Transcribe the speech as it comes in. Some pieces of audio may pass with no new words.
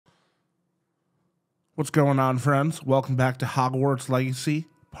What's going on, friends? Welcome back to Hogwarts Legacy,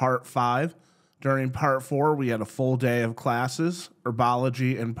 Part 5. During Part 4, we had a full day of classes,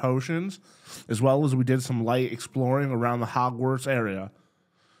 herbology, and potions, as well as we did some light exploring around the Hogwarts area.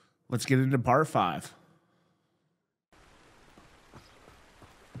 Let's get into Part 5.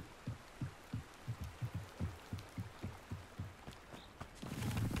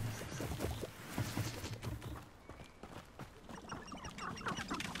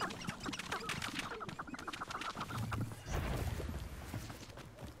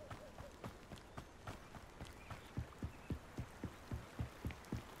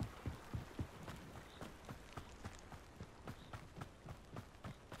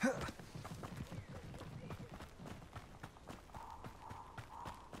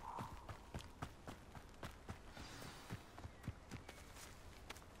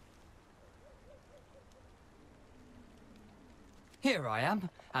 Here I am,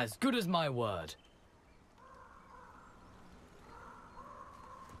 as good as my word.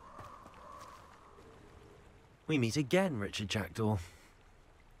 We meet again, Richard Jackdaw.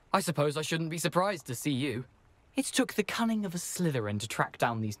 I suppose I shouldn't be surprised to see you. It took the cunning of a Slytherin to track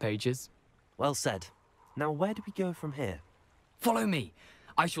down these pages. Well said. Now where do we go from here? Follow me.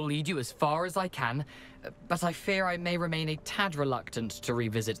 I shall lead you as far as I can, but I fear I may remain a tad reluctant to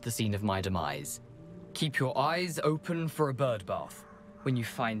revisit the scene of my demise. Keep your eyes open for a bird bath. When you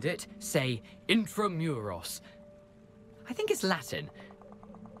find it, say intramuros. I think it's Latin.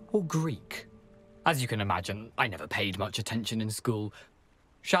 Or Greek. As you can imagine, I never paid much attention in school.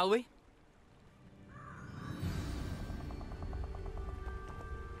 Shall we?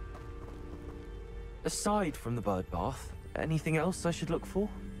 Aside from the bird bath, anything else I should look for?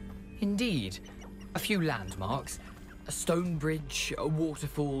 Indeed. A few landmarks. A stone bridge, a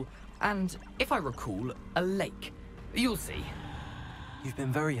waterfall, and, if I recall, a lake. You'll see. You've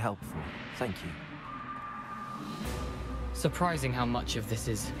been very helpful. Thank you. Surprising how much of this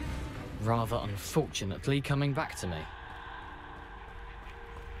is, rather unfortunately, coming back to me.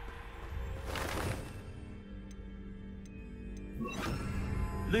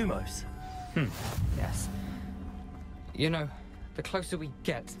 Lumos. Yes. You know, the closer we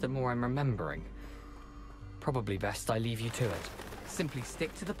get, the more I'm remembering. Probably best I leave you to it. Simply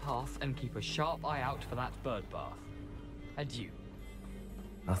stick to the path and keep a sharp eye out for that bird bath. Adieu.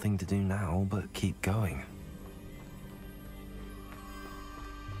 Nothing to do now but keep going.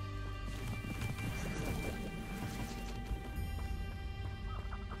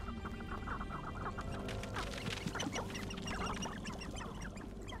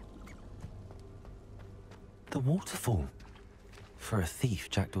 The waterfall. For a thief,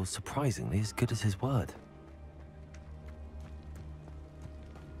 Jackdaw's surprisingly as good as his word.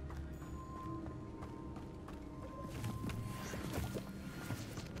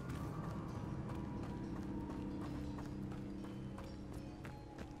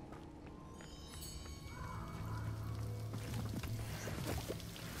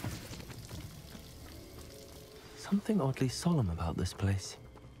 Something oddly solemn about this place.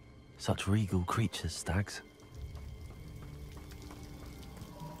 Such regal creatures, stags.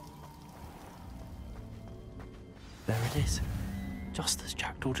 There it is, just as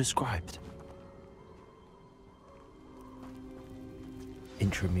Jackdaw described.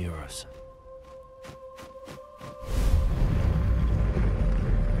 Intramuros.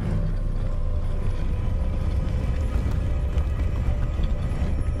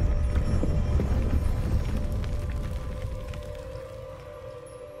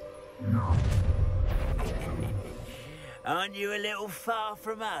 Aren't you a little far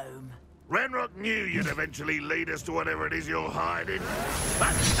from home? Ranrock knew you'd eventually lead us to whatever it is you're hiding.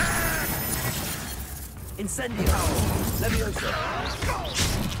 Incendio! Leviosa!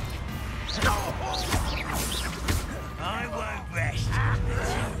 I won't rest.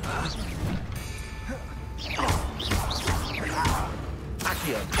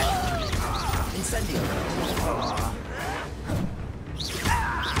 Accio! Incendio!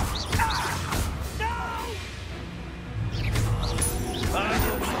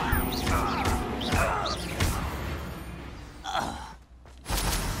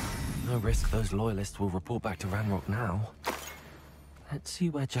 No risk those loyalists will report back to Ranrock now. Let's see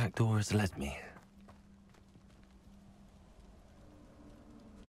where Jackdaw has led me.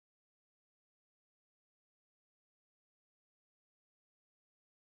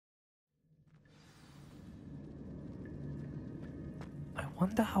 I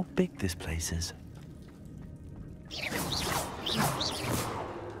wonder how big this place is.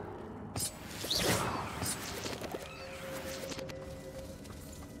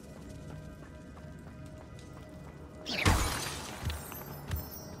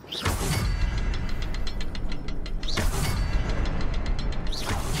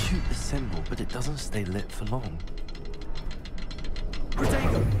 but it doesn't stay lit for long.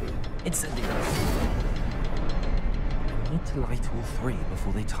 Protego! Incendio! I need to light all three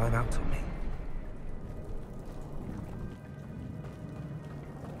before they time out on me.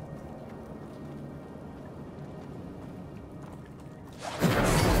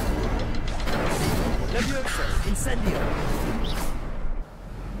 Levioso! Incendio!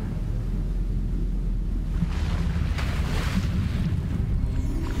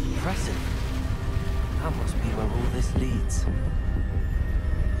 Impressive. That must be where all this leads.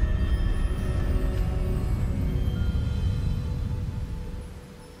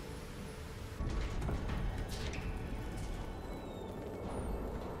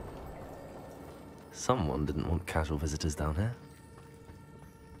 Someone didn't want casual visitors down here.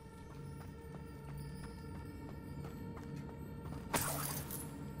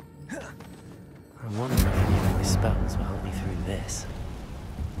 I wonder if any of my spells will help me through this.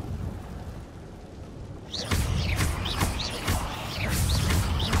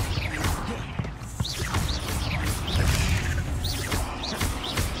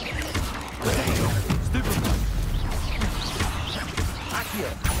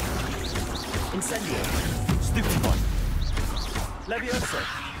 Incendio! Stupefy! Levioso!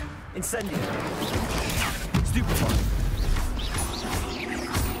 Incendio! Stupefy!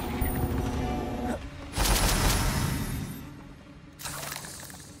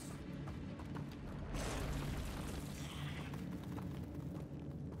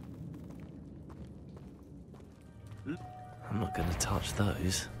 I'm not going to touch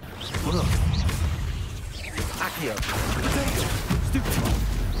those. Accio! Protego! Stupefy!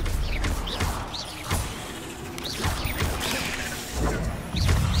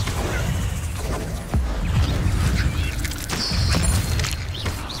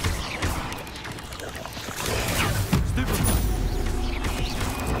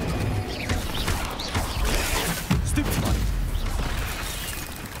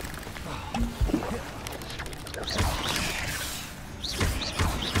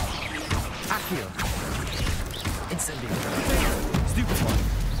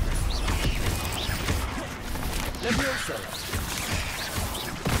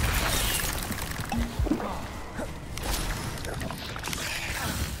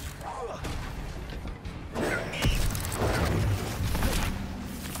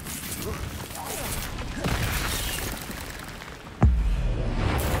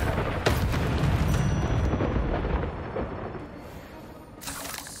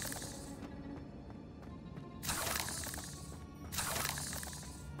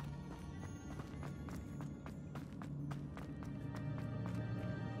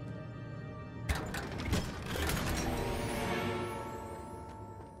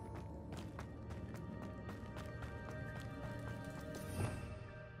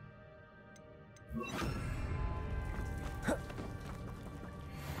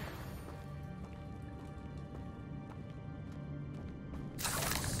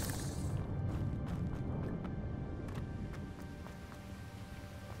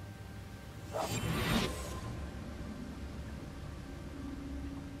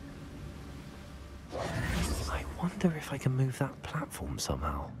 I wonder if I can move that platform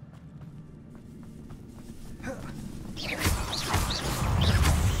somehow.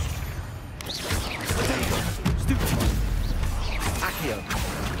 Accio!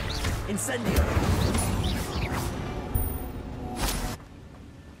 Incendio!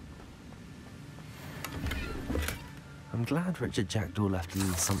 I'm glad Richard Jackdaw left a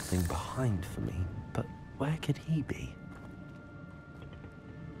little something behind for me, but where could he be?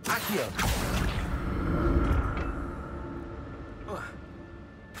 Accio!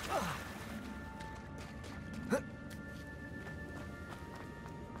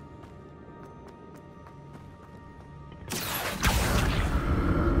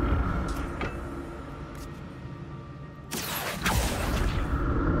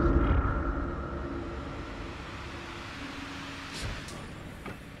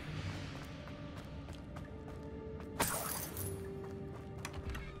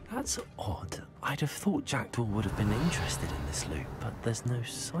 That's odd. I'd have thought Jackdaw would have been interested in this loot, but there's no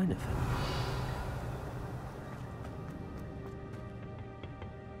sign of him.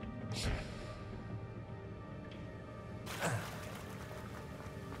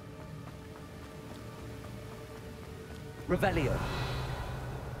 Revelio!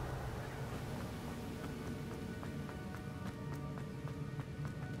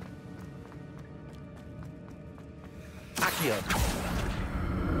 Accio!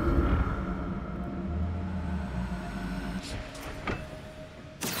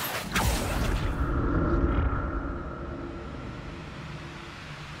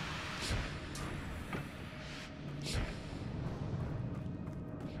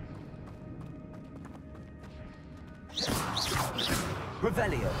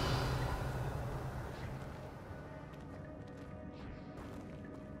 Revelio.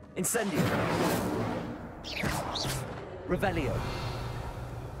 Incendio. Revelio.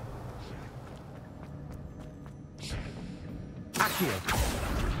 Accio.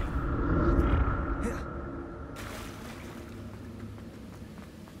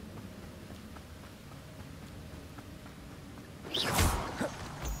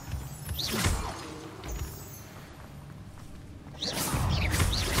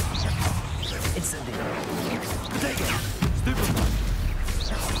 Incendio. Take it. Stupefy.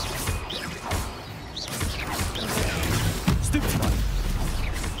 Stupefy.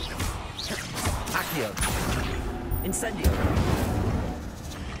 Accio. Incendio.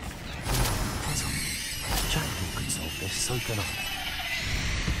 Jackdaw could solve this, so can I.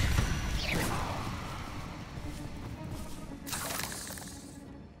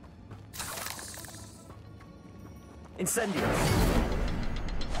 Incendio.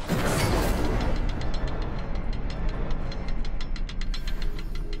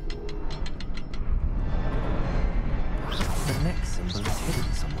 The next symbol is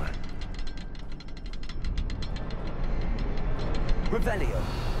hidden somewhere. Revelio.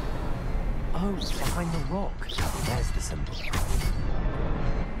 Oh, behind the rock. There's the symbol.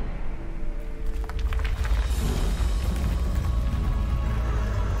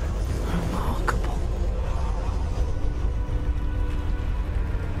 Remarkable.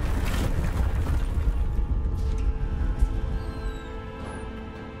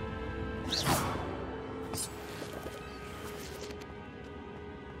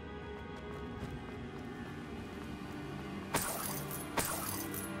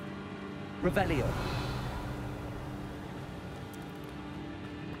 Revelio.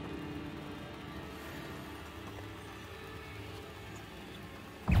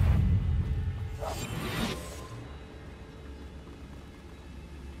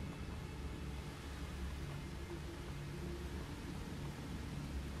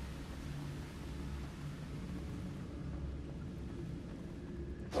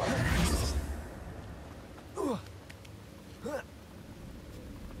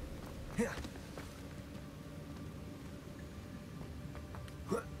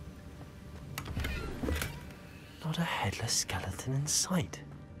 Not a headless skeleton in sight.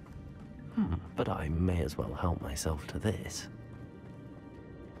 But I may as well help myself to this.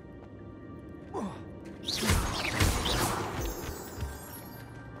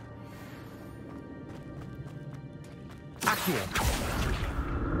 Accio.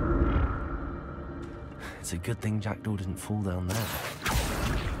 It's a good thing Jackdaw didn't fall down there.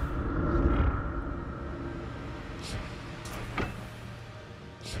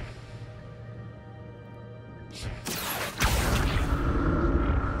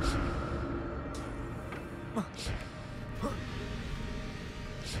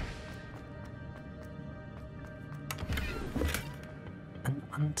 An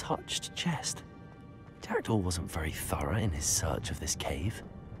untouched chest. Jackdaw wasn't very thorough in his search of this cave.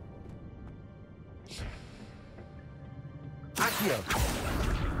 Accio.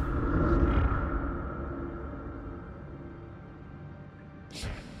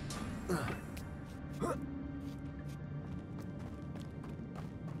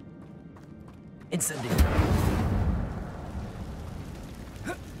 Incendio.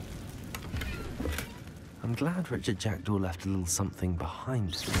 I'm glad Richard Jackdaw left a little something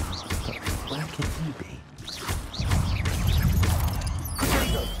behind him. But where could he be?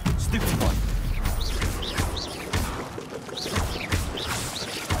 Stupefy.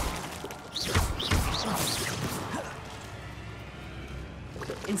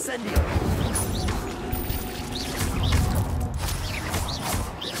 Incendio.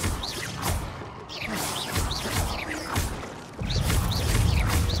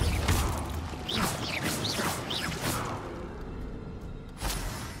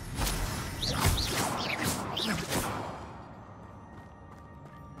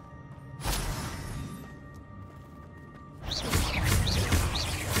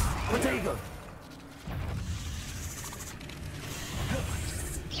 Potato.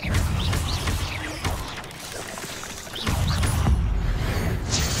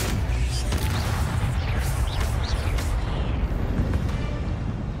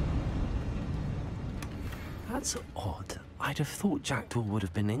 That's odd. I'd have thought Jackdaw would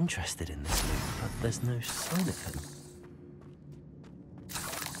have been interested in this loot, but there's no sign of him.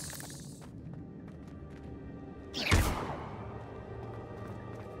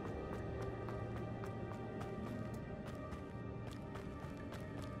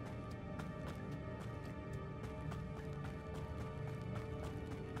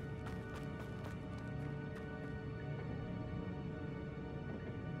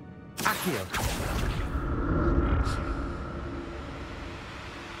 Accio.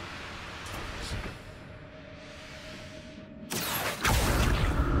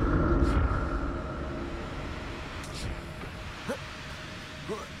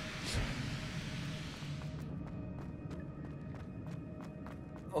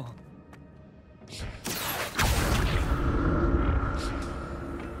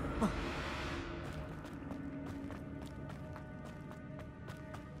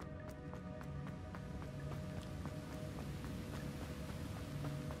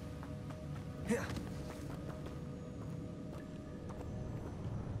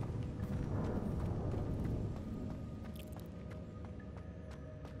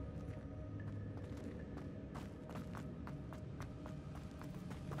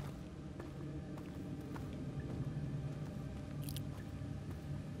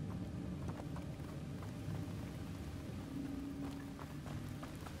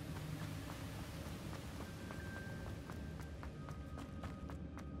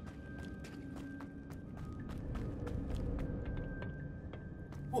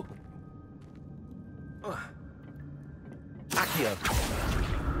 Accio.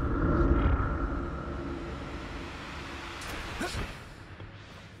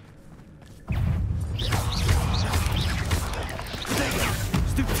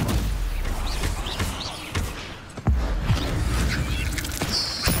 Stupefy.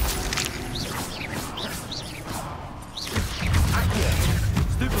 Accio.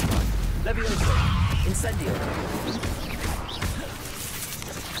 Stupefy. Levioso. Incendio.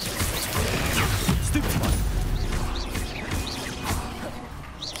 Stupefy.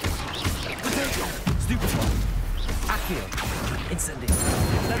 Stupefy. Accio. Incendio.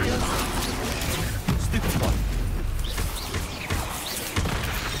 Levioso. Stupefy.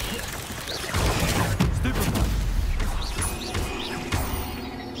 Stupefy.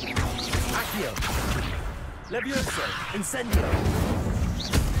 Accio. Levioso. Incendio.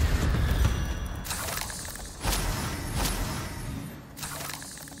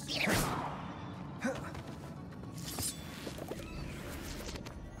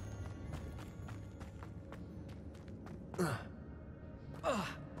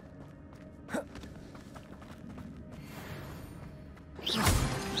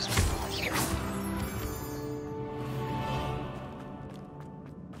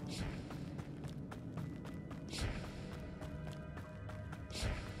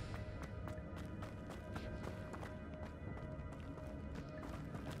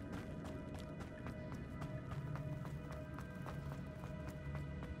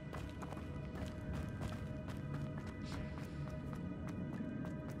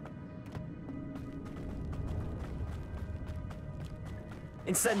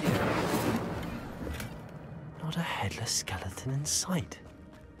 Incendio. Not a headless skeleton in sight.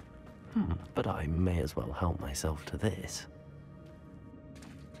 But I may as well help myself to this.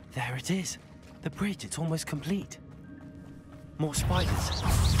 There it is. The bridge, it's almost complete. More spiders.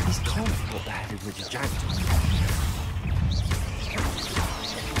 These can't be what the headed witch jagged.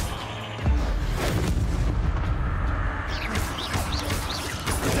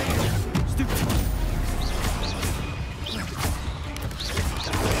 Stupefy.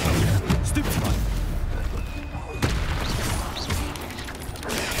 Stupefy.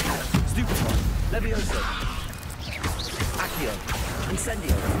 Stupefy. Levioso. Accio.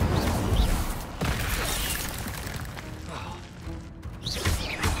 Incendio.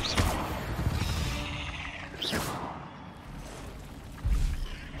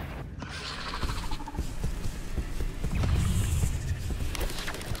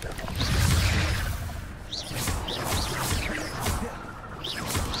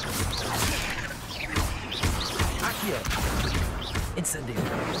 Accio. Incendio.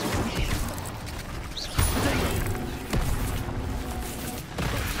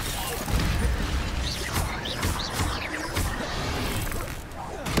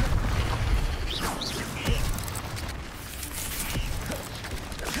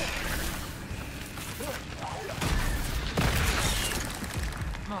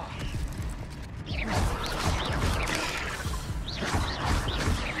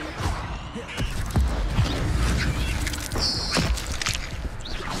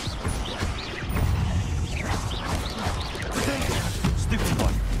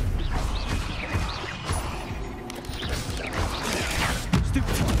 Stupefy.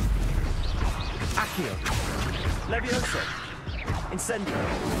 Stupefy. Accio. Levioso. Incendio.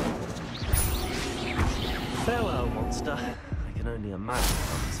 Farewell, monster. I can only imagine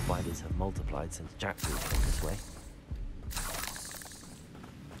how the spiders have multiplied since Jackfruit came this way.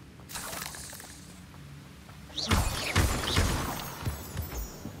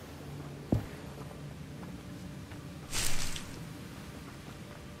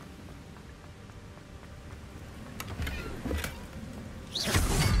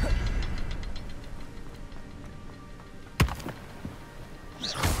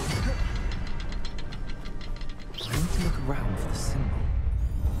 around for the symbol.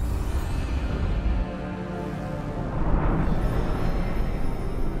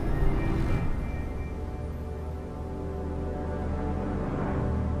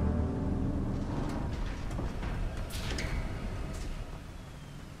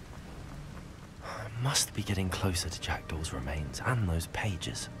 Must be getting closer to Jackdaw's remains and those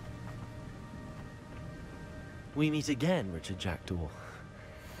pages. We meet again, Richard Jackdaw.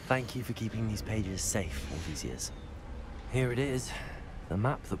 Thank you for keeping these pages safe all these years. Here it is, the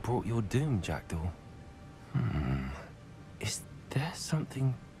map that brought your doom, Jackdaw. Is there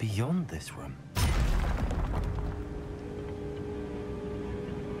something beyond this room?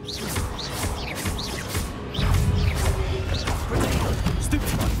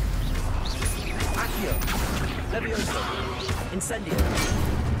 Stupefy! Accio! Levioso! Incendio!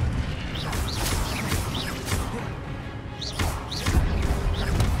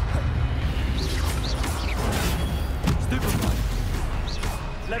 Stupefy!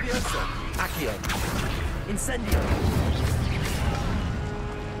 Levioso! Accio! Incendio!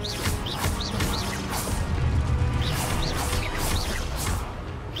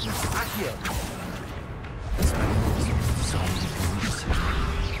 Accio!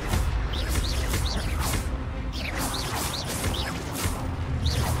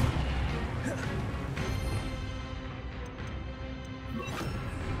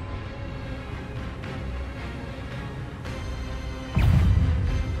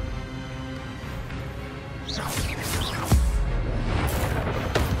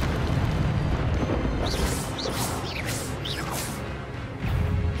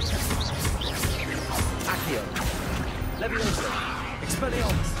 Levioso!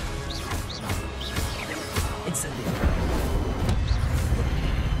 Expelliarmus! Incendio!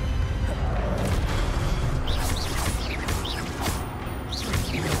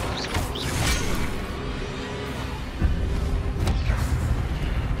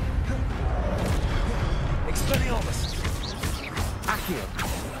 Expelliarmus! Accio!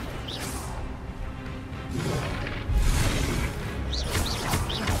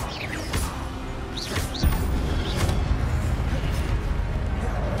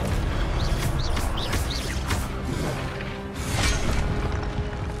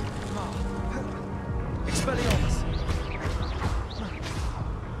 Expelliarmus!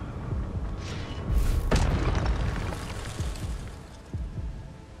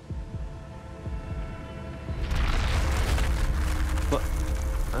 But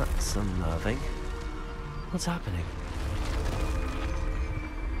that's unnerving. What's happening?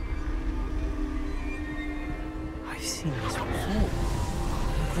 I've seen this before.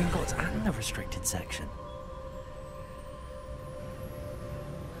 The Gringotts and the restricted section.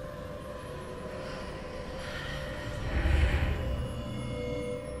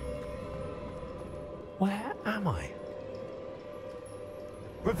 Where am I?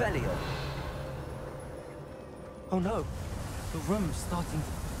 Revelio. Oh no, the room's starting to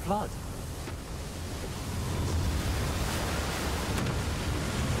flood.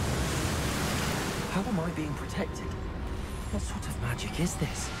 How am I being protected? What sort of magic is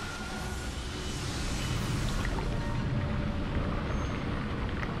this?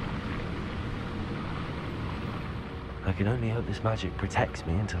 I can only hope this magic protects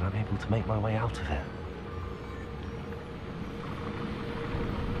me until I'm able to make my way out of here.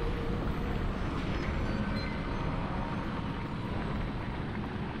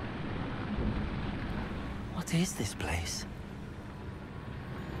 What is this place?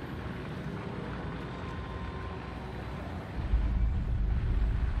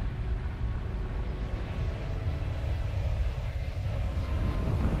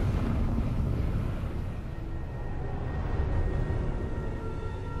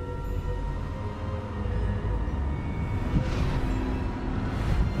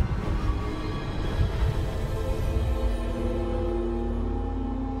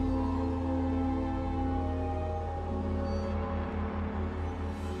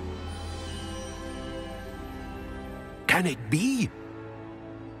 Can it be?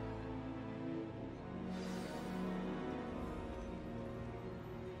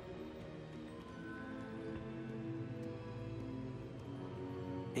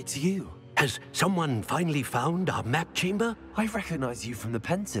 It's you. Has someone finally found our map chamber? I recognize you from the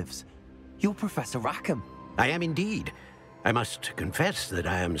Pensives. You're Professor Rackham. I am indeed. I must confess that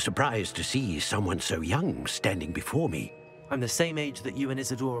I am surprised to see someone so young standing before me. I'm the same age that you and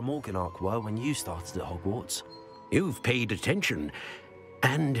Isadora Morganach were when you started at Hogwarts. You've paid attention,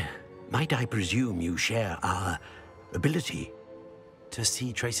 and might I presume you share our ability? To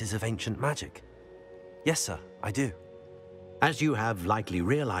see traces of ancient magic? Yes, sir, I do. As you have likely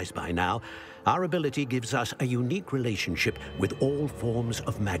realized by now, our ability gives us a unique relationship with all forms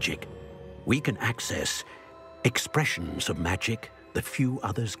of magic. We can access expressions of magic that few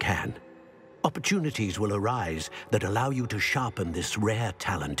others can. Opportunities will arise that allow you to sharpen this rare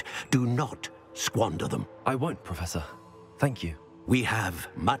talent. Do not squander them. I won't, Professor. Thank you. We have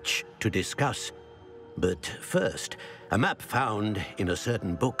much to discuss. But first, a map found in a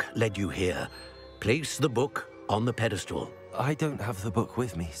certain book led you here. Place the book on the pedestal. I don't have the book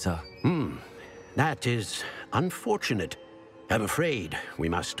with me, sir. That is unfortunate. I'm afraid we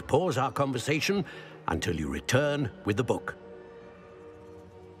must pause our conversation until you return with the book.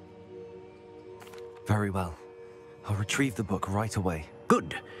 Very well. I'll retrieve the book right away.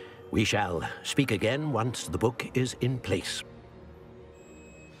 Good. We shall speak again once the book is in place.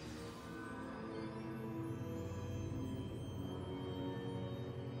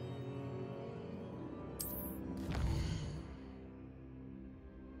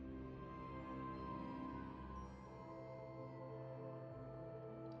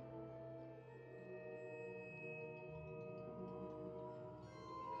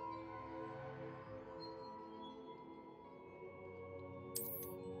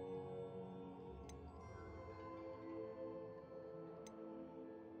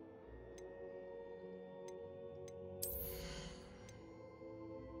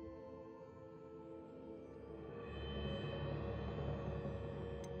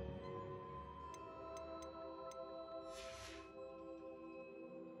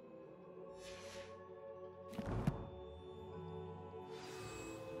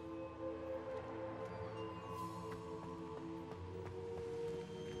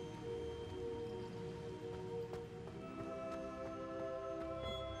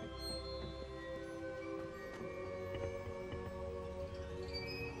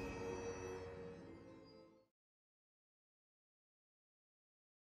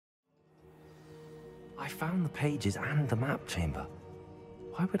 I found the pages and the map chamber.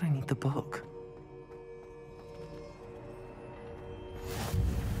 Why would I need the book?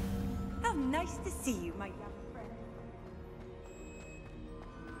 How nice to see you, my young friend.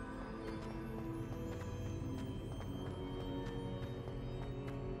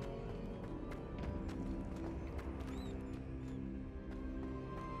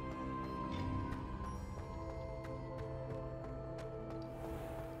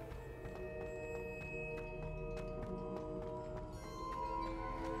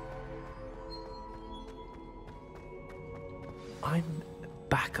 I'm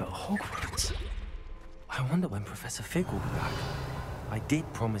back at Hogwarts. I wonder when Professor Fig will be back. I did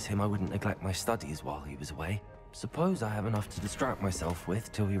promise him I wouldn't neglect my studies while he was away. Suppose I have enough to distract myself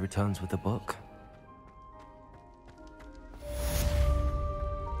with till he returns with the book.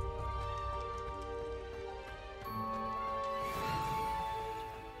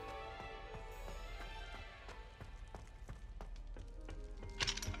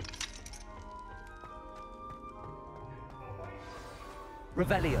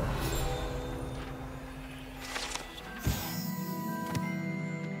 Revelio.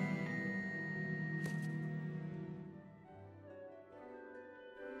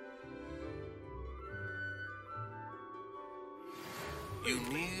 You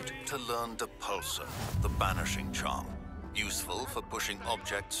need to learn Depulsor, the banishing charm. Useful for pushing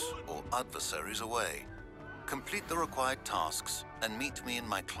objects or adversaries away. Complete the required tasks and meet me in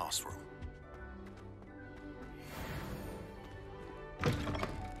my classroom.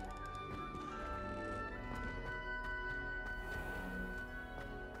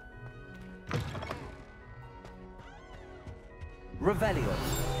 Revelio.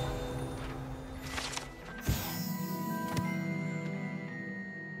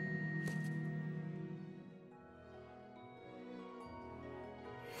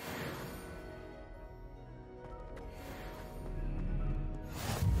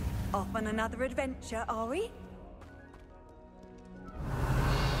 Off on another adventure, are we?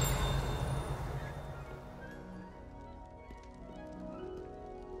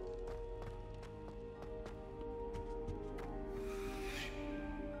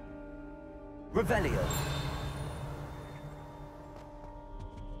 Revelio.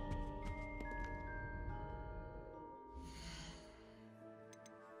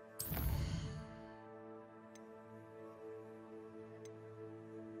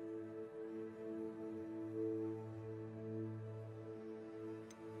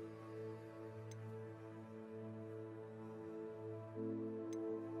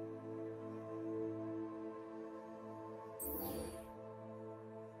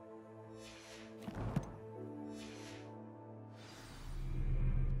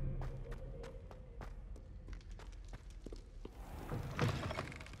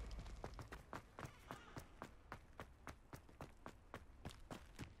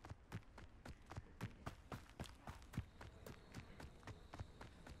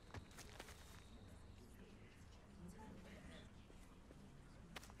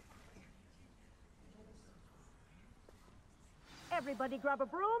 Everybody grab a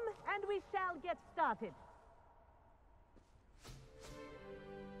broom, and we shall get started.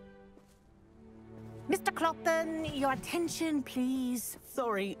 Mr. Clopton, your attention, please.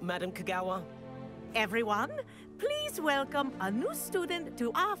 Sorry, Madam Kagawa. Everyone, please welcome a new student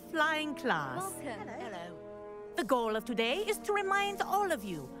to our flying class. Welcome. Hello. The goal of today is to remind all of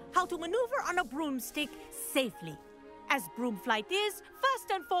you how to maneuver on a broomstick safely, as broom flight is, first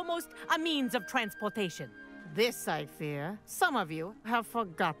and foremost, a means of transportation. This, I fear, some of you have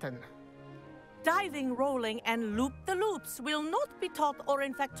forgotten. Diving, rolling, and loop-the-loops will not be taught or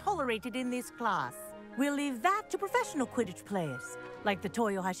in fact tolerated in this class. We'll leave that to professional Quidditch players, like the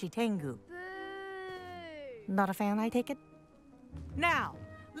Toyohashi Tengu. Not a fan, I take it? Now,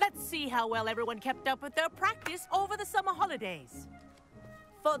 let's see how well everyone kept up with their practice over the summer holidays.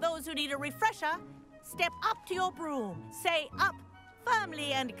 For those who need a refresher, step up to your broom, say up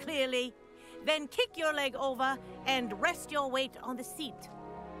firmly and clearly, then kick your leg over and rest your weight on the seat.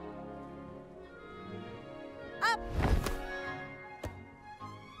 Up!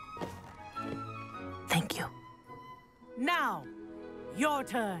 Thank you. Now, your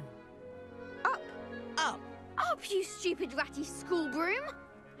turn. Up. Up. Up, you stupid ratty school broom.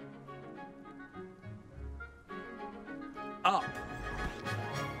 Up.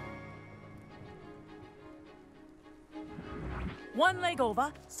 One leg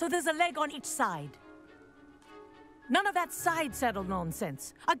over, so there's a leg on each side. None of that side saddle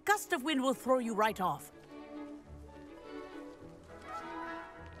nonsense. A gust of wind will throw you right off.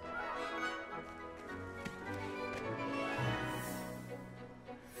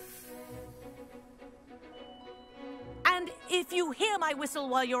 And if you hear my whistle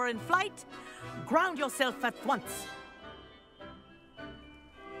while you're in flight, ground yourself at once.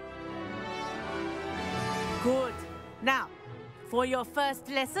 Good. Now, for your first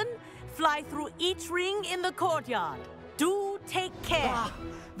lesson, fly through each ring in the courtyard. Do take care.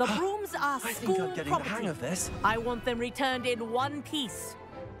 The brooms are I school think I'm getting property. the hang of this. I want them returned in one piece.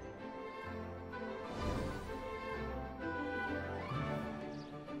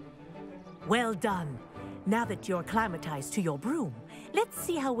 Well done. Now that you're acclimatized to your broom, let's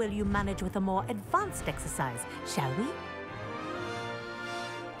see how well you manage with a more advanced exercise, shall we?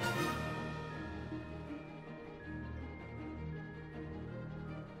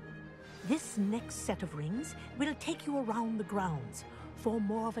 This next set of rings will take you around the grounds for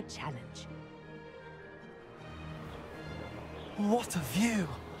more of a challenge. What a view!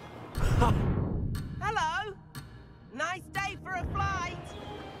 Hello. Nice day for a flight.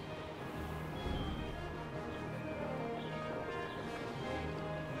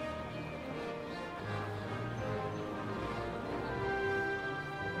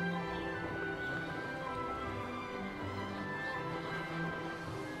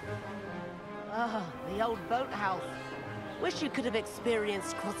 Ah, the old boathouse. Wish you could have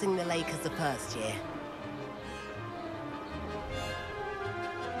experienced crossing the lake as the first year.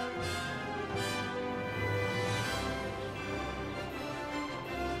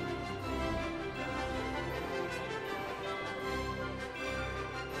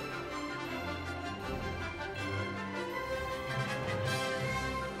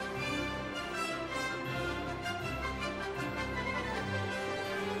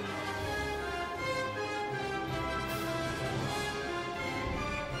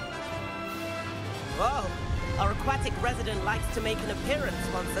 Whoa! Our aquatic resident likes to make an appearance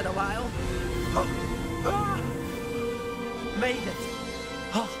once in a while. Made it!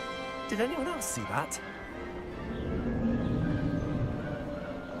 Oh, did anyone else see that?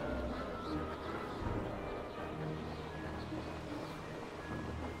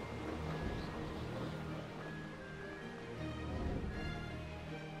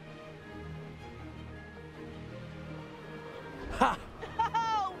 Ha!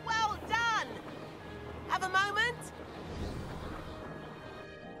 Oh, well done! Have a moment?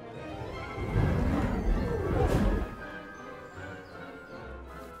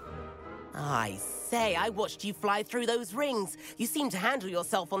 I say, I watched you fly through those rings. You seem to handle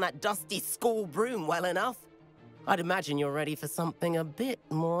yourself on that dusty school broom well enough. I'd imagine you're ready for something a bit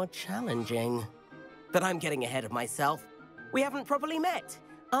more challenging. But I'm getting ahead of myself. We haven't properly met.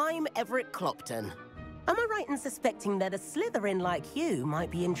 I'm Everett Clopton. Am I right in suspecting that a Slytherin like you might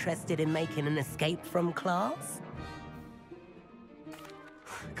be interested in making an escape from class?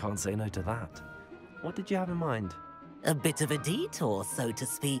 Can't say no to that. What did you have in mind? A bit of a detour, so to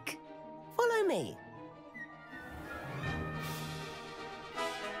speak. Follow me.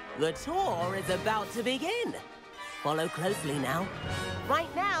 The tour is about to begin. Follow closely now.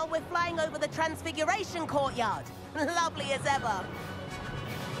 Right now, we're flying over the Transfiguration Courtyard. Lovely as ever.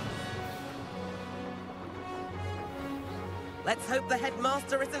 Let's hope the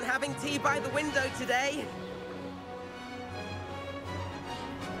headmaster isn't having tea by the window today.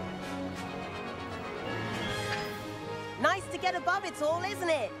 Nice to get above it all, isn't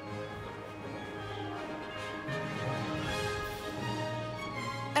it?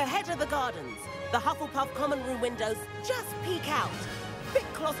 Ahead of the gardens, the Hufflepuff common room windows just peek out. Bit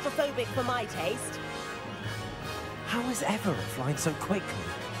claustrophobic for my taste. How is Everett flying so quickly?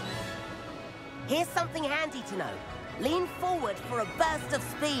 Here's something handy to know. Lean forward for a burst of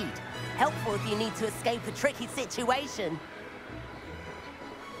speed. Helpful if you need to escape a tricky situation.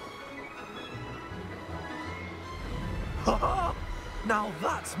 Now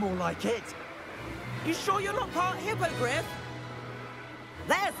that's more like it. You sure you're not part hippogriff?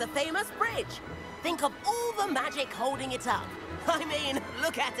 There's the famous bridge. Think of all the magic holding it up. I mean,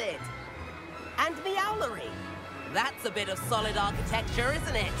 look at it. And the owlery. That's a bit of solid architecture,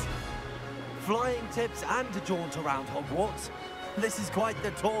 isn't it? Flying tips and a jaunt around Hogwarts. This is quite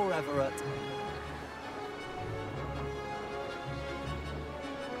the tour, Everett.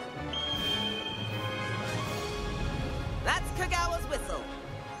 That's Kagawa's whistle.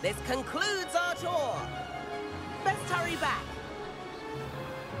 This concludes our tour. Best hurry back.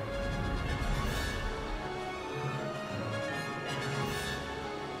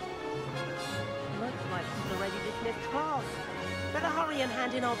 Looks like she's already dismissed class. Better hurry and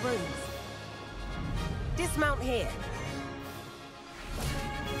hand in our brooms. Dismount here.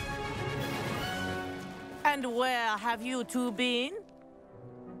 And where have you two been?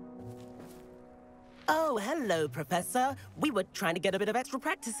 Oh, hello, Professor. We were trying to get a bit of extra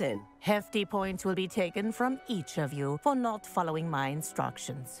practice in. Hefty points will be taken from each of you for not following my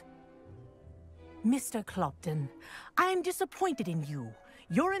instructions. Mr. Clopton, I'm disappointed in you.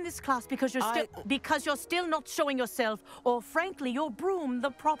 You're in this class because you're still not showing yourself, or frankly, your broom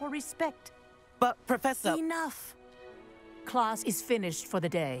the proper respect. But, Professor... Enough. Class is finished for the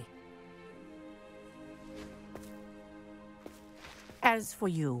day. As for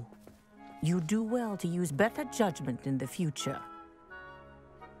you, you do well to use better judgment in the future.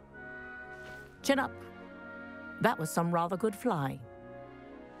 Chin up. That was some rather good flying.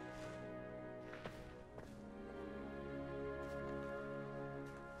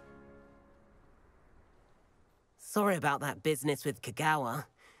 Sorry about that business with Kagawa,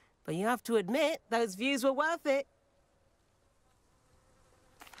 but you have to admit, those views were worth it.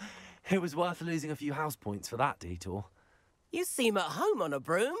 It was worth losing a few house points for that detour. You seem at home on a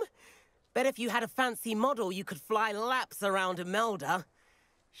broom. Bet if you had a fancy model, you could fly laps around Imelda.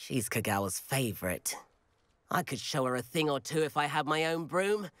 She's Kagawa's favorite. I could show her a thing or two if I had my own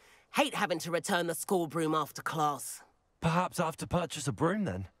broom. Hate having to return the school broom after class. Perhaps I have to purchase a broom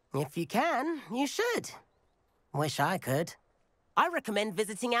then? If you can, you should. Wish I could. I recommend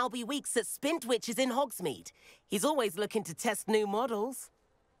visiting Albie Weeks at Spintwitches in Hogsmeade. He's always looking to test new models.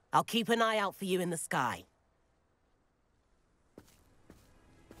 I'll keep an eye out for you in the sky.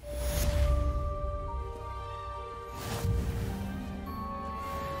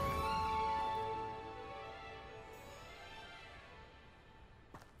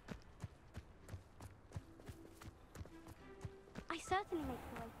 I certainly make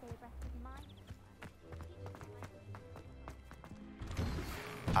my favourite of mine.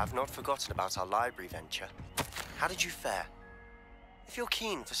 I've not forgotten about our library venture. How did you fare? If you're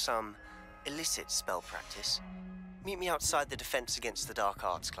keen for some illicit spell practice, meet me outside the Defense Against the Dark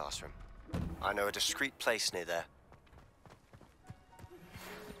Arts classroom. I know a discreet place near there.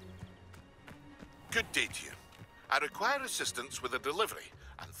 Good day to you. I require assistance with a delivery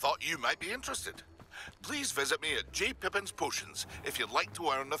and thought you might be interested. Please visit me at J. Pippin's Potions if you'd like to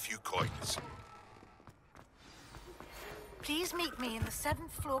earn a few coins. Please meet me in the 7th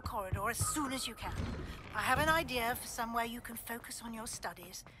floor corridor as soon as you can. I have an idea for somewhere you can focus on your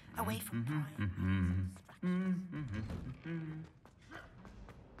studies, away from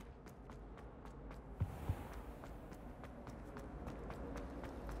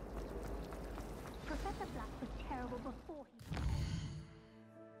Professor Black was terrible before he...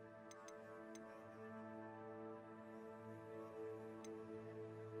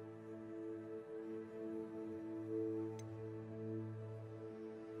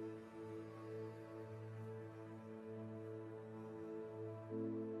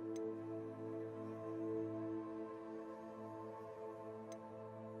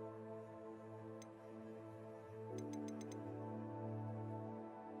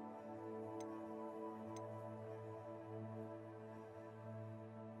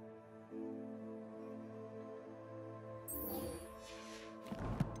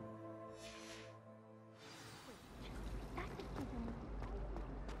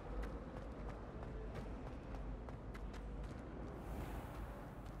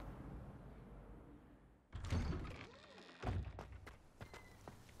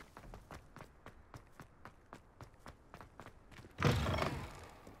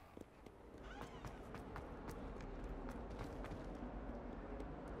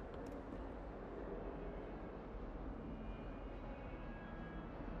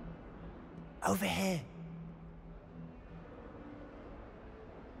 Over here.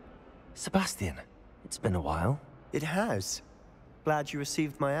 Sebastian, it's been a while. It has. Glad you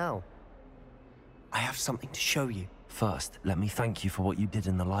received my owl. I have something to show you. First, let me thank you for what you did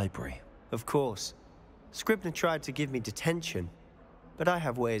in the library. Of course. Scribner tried to give me detention, but I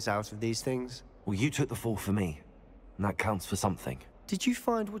have ways out of these things. Well, you took the fall for me, and that counts for something. Did you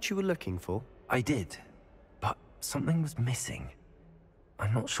find what you were looking for? I did, but something was missing.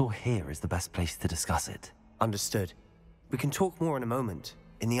 I'm not sure here is the best place to discuss it. Understood. We can talk more in a moment,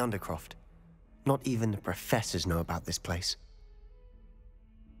 in the Undercroft. Not even the professors know about this place.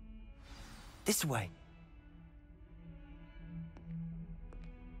 This way.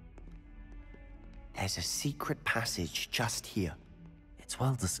 There's a secret passage just here. It's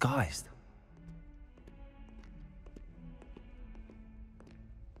well disguised.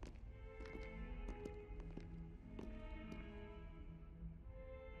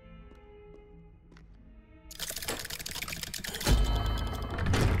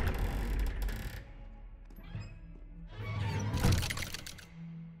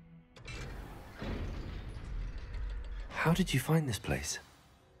 How did you find this place?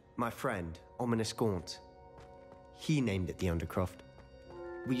 My friend, Ominous Gaunt. He named it the Undercroft.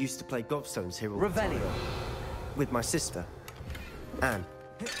 We used to play gobstones here all the time. With my sister, Anne.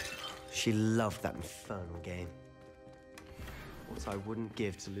 She loved that infernal game. What I wouldn't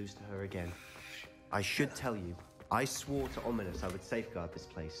give to lose to her again. I should tell you, I swore to Ominous I would safeguard this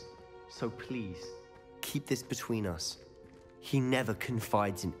place. So please, keep this between us. He never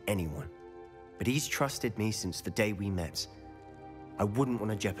confides in anyone. But he's trusted me since the day we met. I wouldn't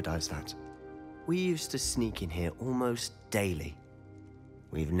want to jeopardize that. We used to sneak in here almost daily.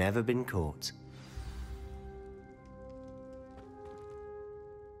 We've never been caught.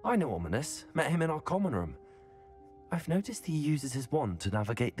 I know Ominous. Met him in our common room. I've noticed he uses his wand to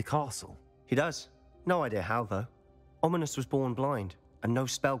navigate the castle. He does. No idea how, though. Ominous was born blind, and no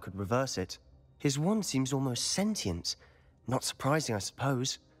spell could reverse it. His wand seems almost sentient. Not surprising, I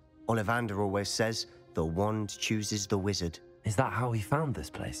suppose. Ollivander always says, the wand chooses the wizard. Is that how he found this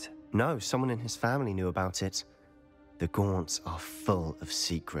place? No, someone in his family knew about it. The Gaunts are full of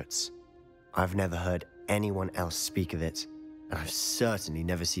secrets. I've never heard anyone else speak of it, and I've certainly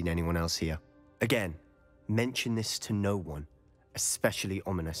never seen anyone else here. Again, mention this to no one, especially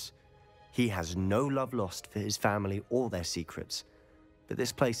Ominous. He has no love lost for his family or their secrets, but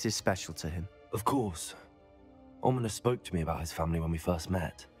this place is special to him. Of course. Ominous spoke to me about his family when we first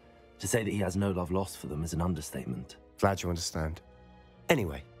met. To say that he has no love lost for them is an understatement. Glad you understand.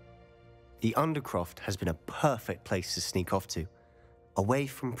 Anyway, the Undercroft has been a perfect place to sneak off to, away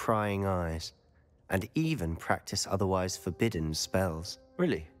from prying eyes, and even practice otherwise forbidden spells.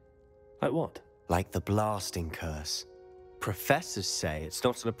 Really? Like what? Like the blasting curse. Professors say it's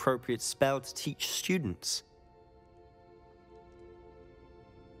not an appropriate spell to teach students.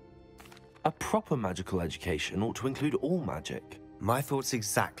 A proper magical education ought to include all magic. My thoughts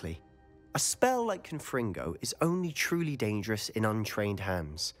exactly. A spell like Confringo is only truly dangerous in untrained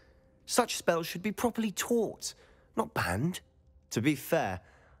hands. Such spells should be properly taught, not banned. To be fair,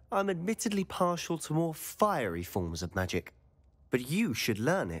 I'm admittedly partial to more fiery forms of magic. But you should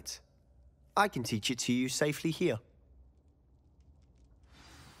learn it. I can teach it to you safely here.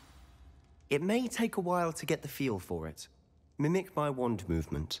 It may take a while to get the feel for it. Mimic my wand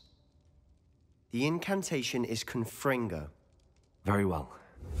movement. The incantation is Confringo. Very well.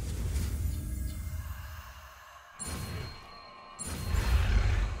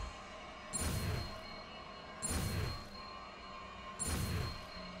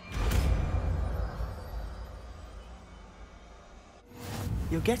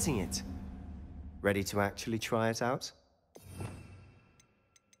 You're getting it. Ready to actually try it out?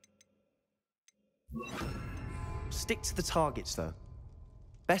 Stick to the targets, though.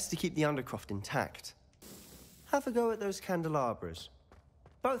 Best to keep the Undercroft intact. Have a go at those candelabras.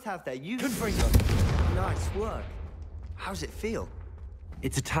 Both have their uses. Nice work. How's it feel?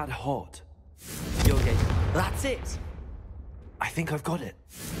 It's a tad hot. You're getting... That's it! I think I've got it.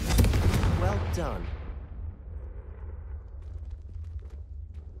 Well done.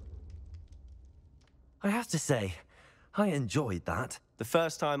 I have to say, I enjoyed that. The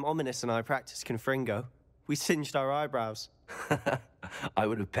first time Ominous and I practiced Confringo, we singed our eyebrows. I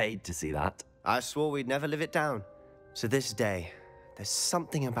would have paid to see that. I swore we'd never live it down. To this day, there's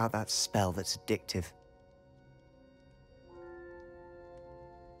something about that spell that's addictive.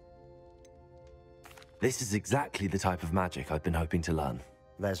 This is exactly the type of magic I've been hoping to learn.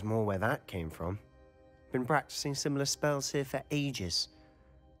 There's more where that came from. Been practicing similar spells here for ages.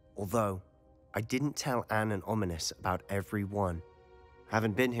 Although, I didn't tell Anne and Ominous about every one.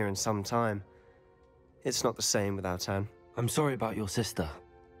 Haven't been here in some time, It's not the same without Anne. I'm sorry about your sister.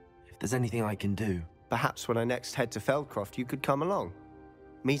 If there's anything I can do... Perhaps when I next head to Feldcroft, you could come along.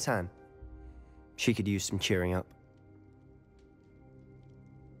 Meet Anne. She could use some cheering up.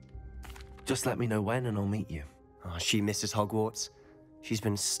 Just let me know when and I'll meet you. Oh, she misses Hogwarts. She's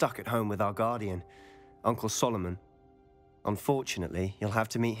been stuck at home with our guardian, Uncle Solomon. Unfortunately, you'll have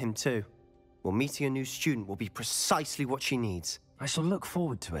to meet him too. Well, meeting a new student will be precisely what she needs. I shall look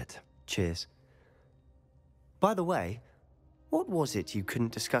forward to it. Cheers. By the way, what was it you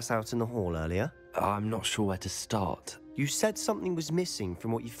couldn't discuss out in the hall earlier? I'm not sure where to start. You said something was missing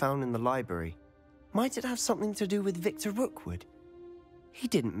from what you found in the library. Might it have something to do with Victor Rookwood? He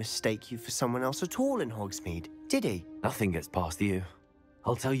didn't mistake you for someone else at all in Hogsmeade, did he? Nothing gets past you.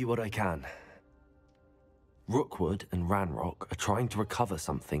 I'll tell you what I can. Rookwood and Ranrock are trying to recover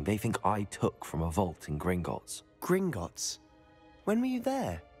something they think I took from a vault in Gringotts. Gringotts? When were you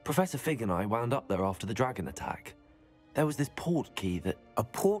there? Professor Fig and I wound up there after the dragon attack. There was this port key that... A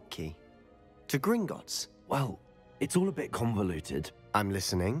port key? To Gringotts? Well, it's all a bit convoluted. I'm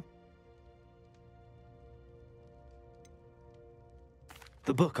listening.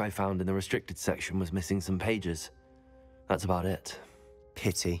 The book I found in the restricted section was missing some pages. That's about it.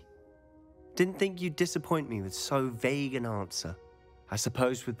 Pity. Didn't think you'd disappoint me with so vague an answer. I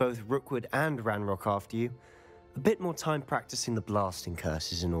suppose with both Rookwood and Ranrock after you, a bit more time practicing the blasting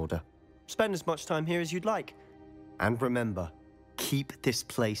curse is in order. Spend as much time here as you'd like. And remember, keep this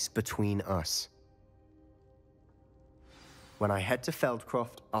place between us. When I head to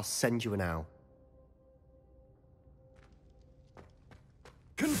Feldcroft, I'll send you an owl.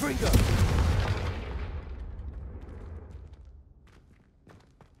 Confringo!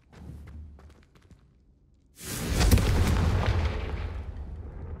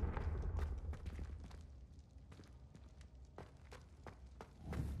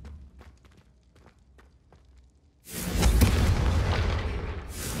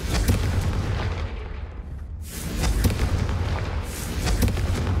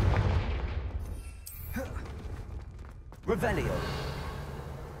 Revelio.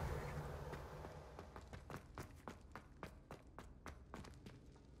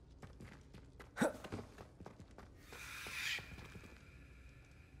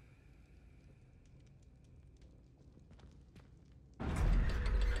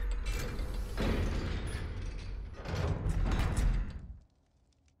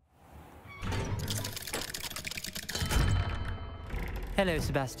 Hello,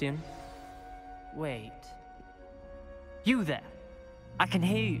 Sebastian. Wait. You there? I can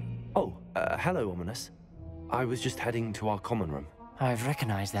hear you. Oh, hello, Ominous. I was just heading to our common room. I've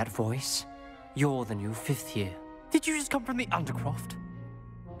recognized that voice. You're the new 5th year. Did you just come from the Undercroft?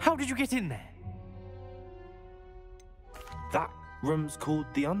 How did you get in there? That room's called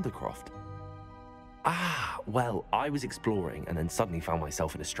the Undercroft. Ah, well, I was exploring and then suddenly found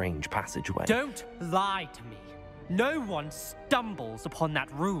myself in a strange passageway. Don't lie to me. No one stumbles upon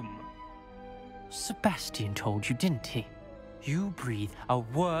that room. Sebastian told you, didn't he? You breathe a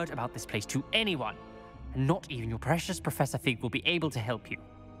word about this place to anyone, and not even your precious Professor Fig will be able to help you.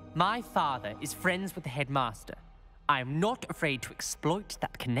 My father is friends with the headmaster. I am not afraid to exploit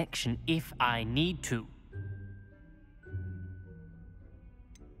that connection if I need to.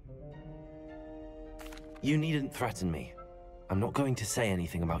 You needn't threaten me. I'm not going to say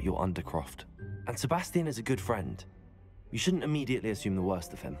anything about your Undercroft. And Sebastian is a good friend. You shouldn't immediately assume the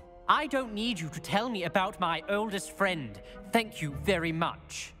worst of him. I don't need you to tell me about my oldest friend. Thank you very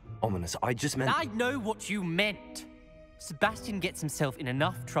much. Ominous, I just meant... I know what you meant. Sebastian gets himself in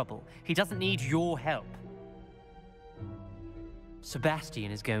enough trouble. He doesn't need your help.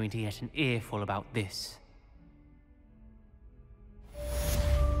 Sebastian is going to get an earful about this.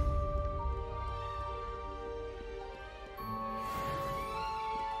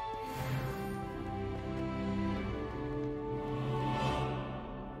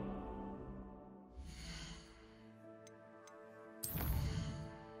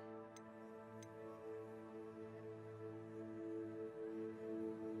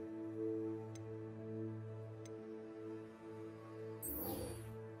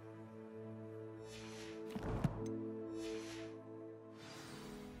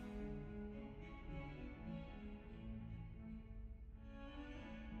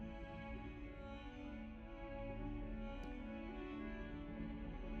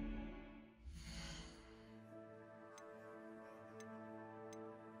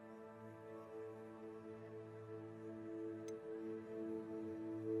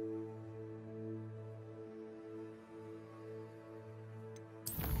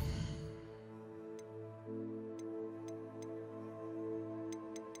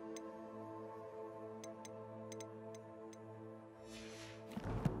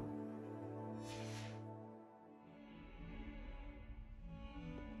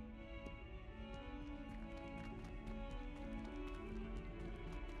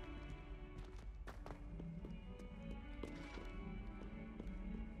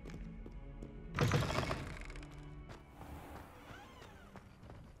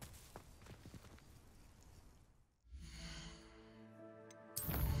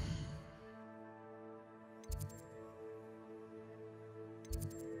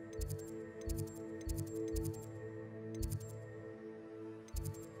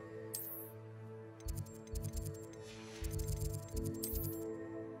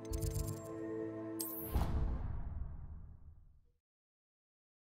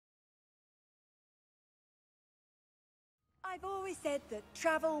 I've always said that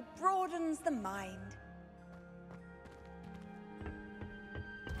travel broadens the mind.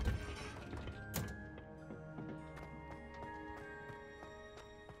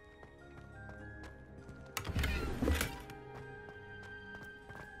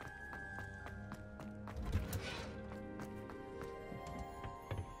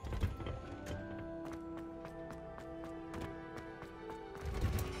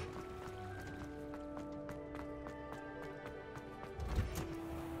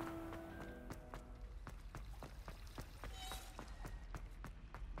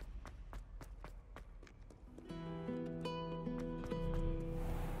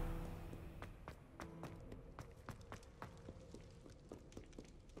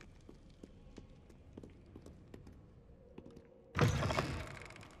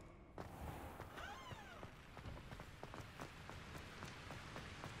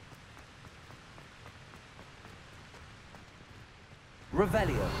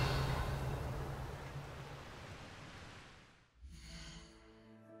 Revelio.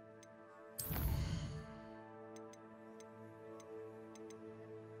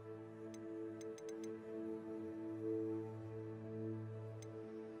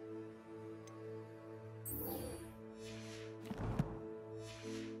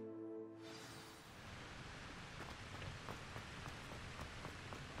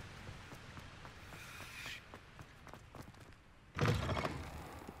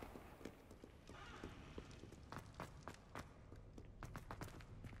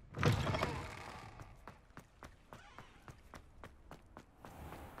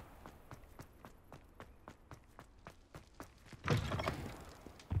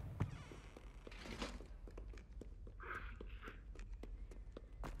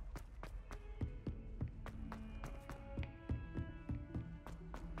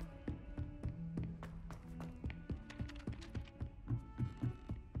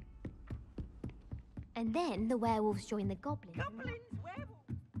 And then the werewolves join the goblins. Goblins, werewolves.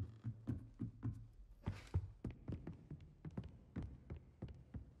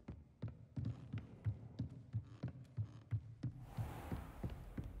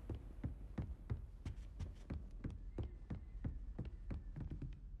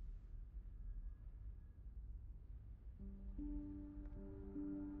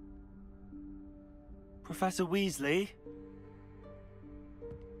 Professor Weasley?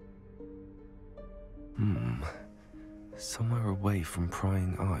 Somewhere away from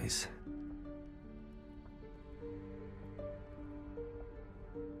prying eyes.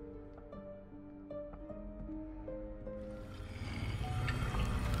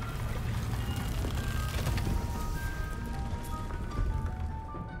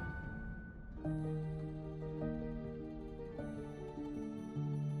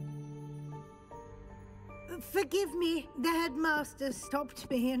 Forgive me, the headmaster stopped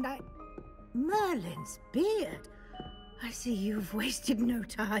me and Merlin's beard. I see you've wasted no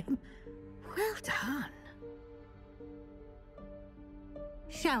time. Well done.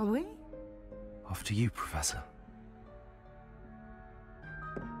 Shall we? After you, Professor.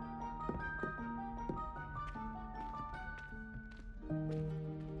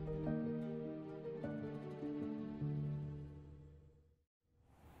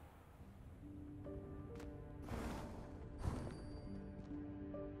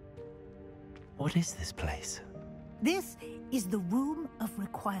 What is this place? This is the Room of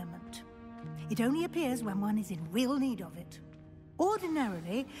Requirement. It only appears when one is in real need of it.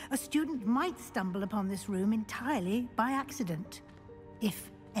 Ordinarily, a student might stumble upon this room entirely by accident.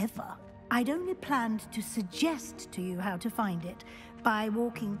 If ever. I'd only planned to suggest to you how to find it by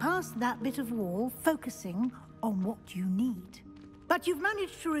walking past that bit of wall, focusing on what you need. But you've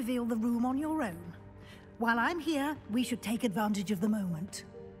managed to reveal the room on your own. While I'm here, we should take advantage of the moment.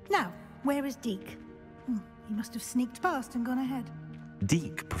 Now, where is Deke? He must have sneaked past and gone ahead.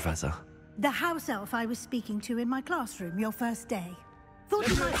 Deke, Professor. The house elf I was speaking to in my classroom your first day. Thought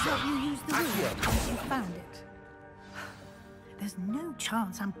he might help you use the room once you found it. There's no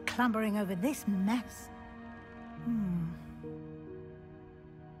chance I'm clambering over this mess.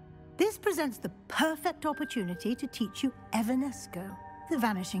 This presents the perfect opportunity to teach you Evanesco, the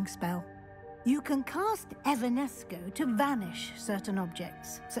vanishing spell. You can cast Evanesco to vanish certain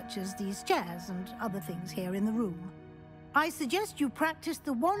objects, such as these chairs and other things here in the room. I suggest you practice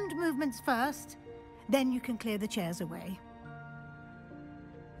the wand movements first, then you can clear the chairs away.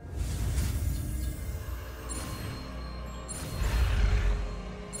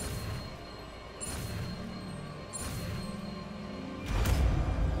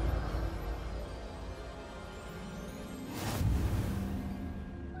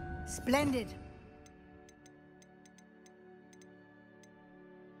 Splendid.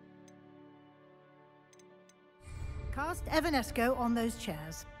 Cast Evanesco on those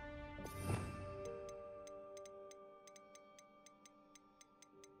chairs.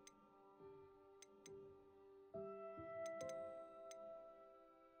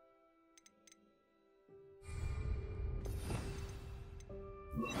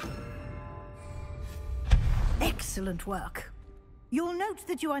 Excellent work. You'll note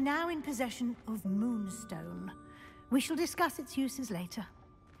that you are now in possession of Moonstone. We shall discuss its uses later.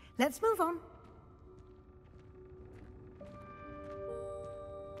 Let's move on.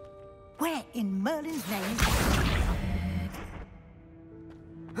 Where in Merlin's name?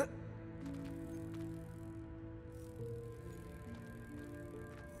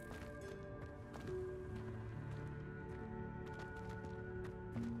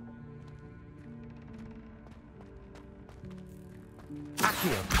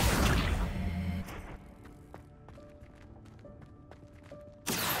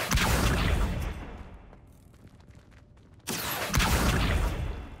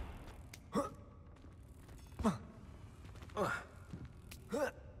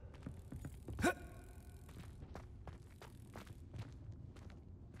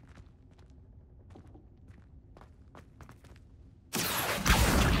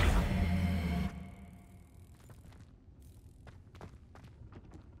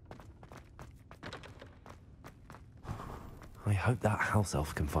 I hope that house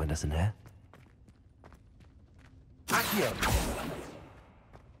elf can find us an heir. Accio!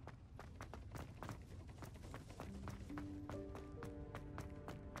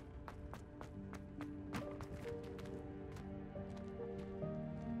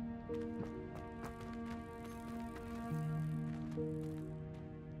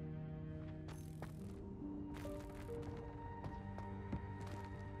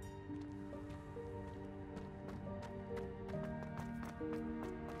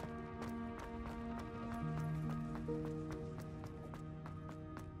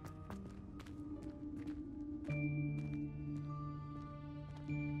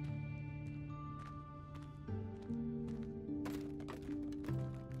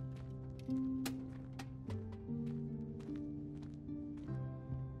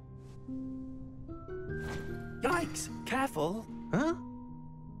 Yikes! Careful! Huh?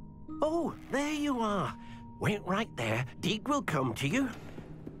 Oh, there you are. Wait right there. Deke will come to you.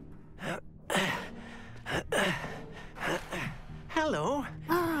 Hello.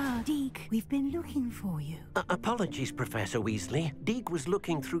 Ah, Deke, we've been looking for you. Apologies, Professor Weasley. Deke was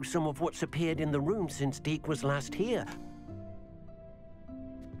looking through some of what's appeared in the room since Deke was last here.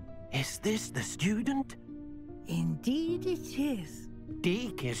 Is this the student? Indeed it is.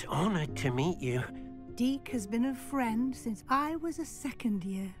 Deke is honored to meet you. Deke has been a friend since I was a second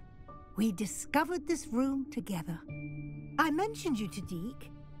year. We discovered this room together. I mentioned you to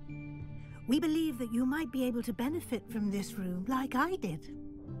Deke. We believe that you might be able to benefit from this room like I did.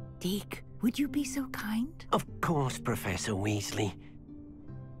 Deke, would you be so kind? Of course, Professor Weasley.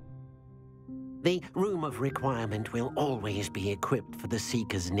 The Room of Requirement will always be equipped for the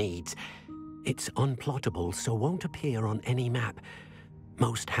Seeker's needs. It's unplottable, so won't appear on any map.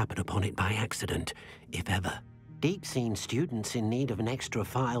 Most happen upon it by accident, if ever. Deke's seen students in need of an extra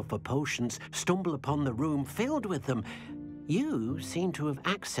file for potions stumble upon the room filled with them. You seem to have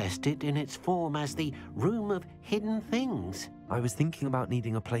accessed it in its form as the Room of Hidden Things. I was thinking about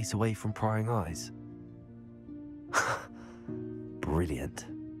needing a place away from prying eyes. Brilliant.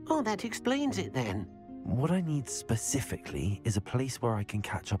 Oh, that explains it then. What I need specifically is a place where I can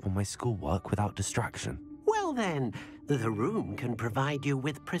catch up on my schoolwork without distraction. Well then, the room can provide you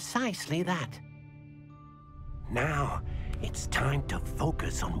with precisely that. Now, it's time to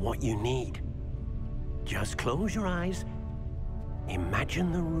focus on what you need. Just close your eyes.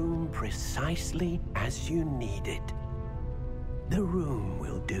 Imagine the room precisely as you need it. The room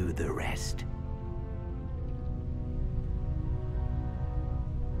will do the rest.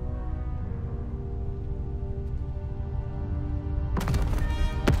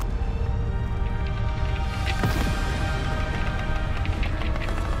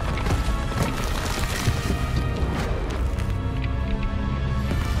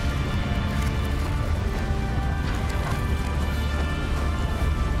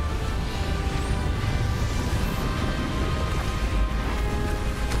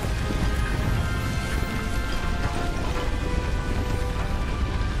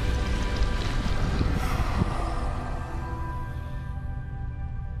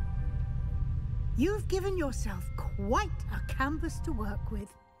 You've given yourself quite a canvas to work with.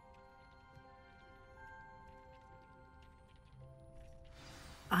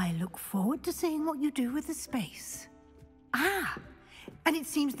 I look forward to seeing what you do with the space. Ah, And it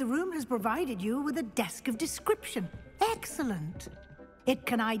seems the room has provided you with a desk of description. Excellent. It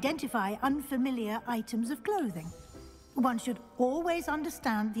can identify unfamiliar items of clothing. One should always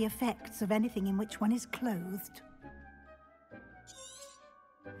understand the effects of anything in which one is clothed.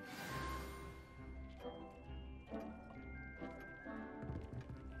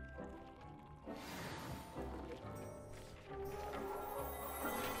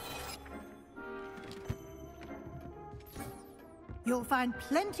 You'll find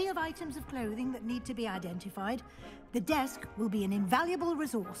plenty of items of clothing that need to be identified. The desk will be an invaluable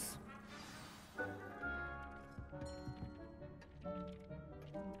resource.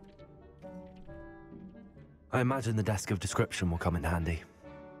 I imagine the desk of description will come in handy.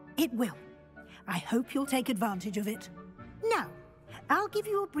 It will. I hope you'll take advantage of it. Now, I'll give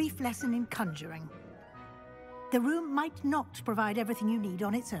you a brief lesson in conjuring. The room might not provide everything you need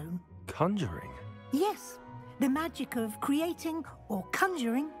on its own. Conjuring? Yes, the magic of creating or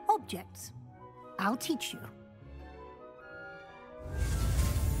conjuring objects. I'll teach you.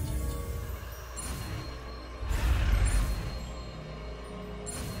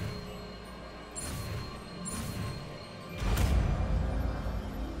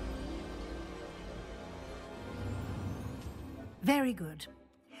 Very good.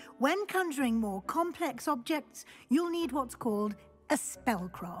 When conjuring more complex objects, you'll need what's called a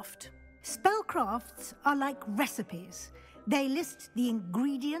spellcraft. Spellcrafts are like recipes. They list the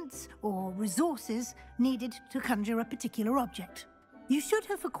ingredients or resources needed to conjure a particular object. You should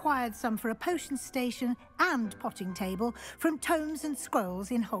have acquired some for a potion station and potting table from tomes and scrolls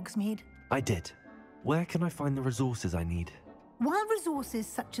in Hogsmeade. I did. Where can I find the resources I need? While resources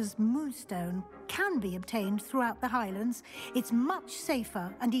such as moonstone can be obtained throughout the Highlands, it's much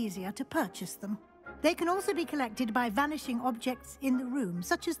safer and easier to purchase them. They can also be collected by vanishing objects in the room,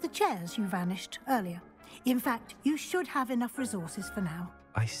 such as the chairs you vanished earlier. In fact, you should have enough resources for now.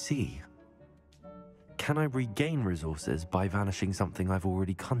 I see. Can I regain resources by vanishing something I've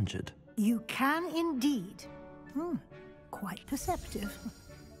already conjured? You can indeed. Quite perceptive.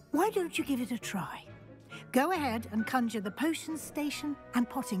 Why don't you give it a try? Go ahead and conjure the potion station and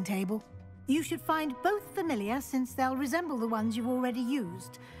potting table. You should find both familiar, since they'll resemble the ones you've already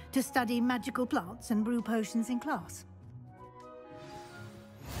used to study magical plants and brew potions in class.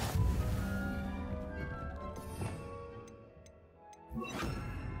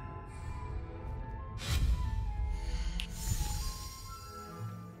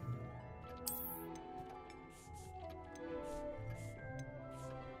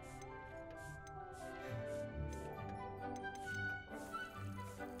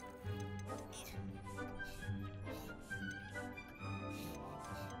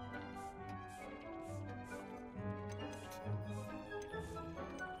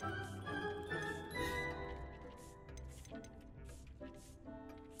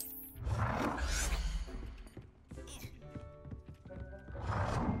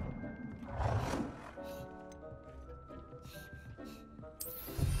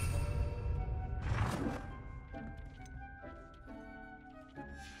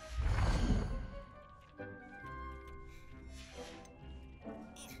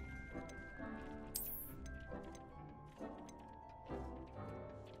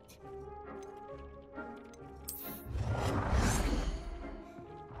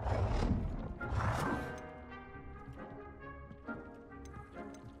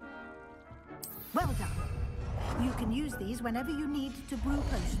 Well done. You can use these whenever you need to brew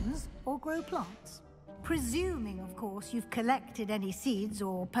potions or grow plants. Presuming, of course, you've collected any seeds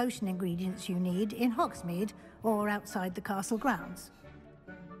or potion ingredients you need in Hogsmeade or outside the castle grounds.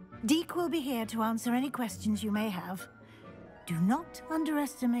 Deek will be here to answer any questions you may have. Do not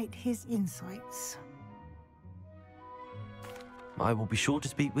underestimate his insights. I will be sure to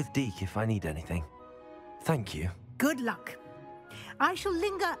speak with Deek if I need anything. Thank you. Good luck. I shall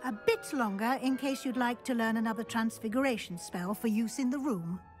linger a bit longer in case you'd like to learn another transfiguration spell for use in the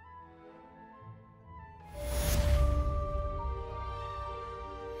room.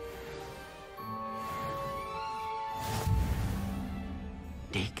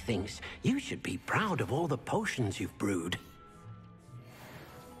 Dick thinks you should be proud of all the potions you've brewed.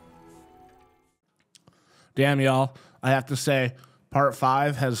 Damn, y'all. I have to say, Part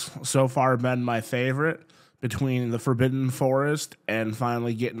 5 has so far been my favorite. Between the Forbidden Forest and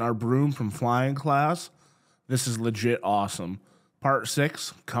finally getting our broom from flying class, this is legit awesome. Part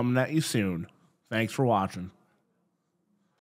 6 coming at you soon. Thanks for watching.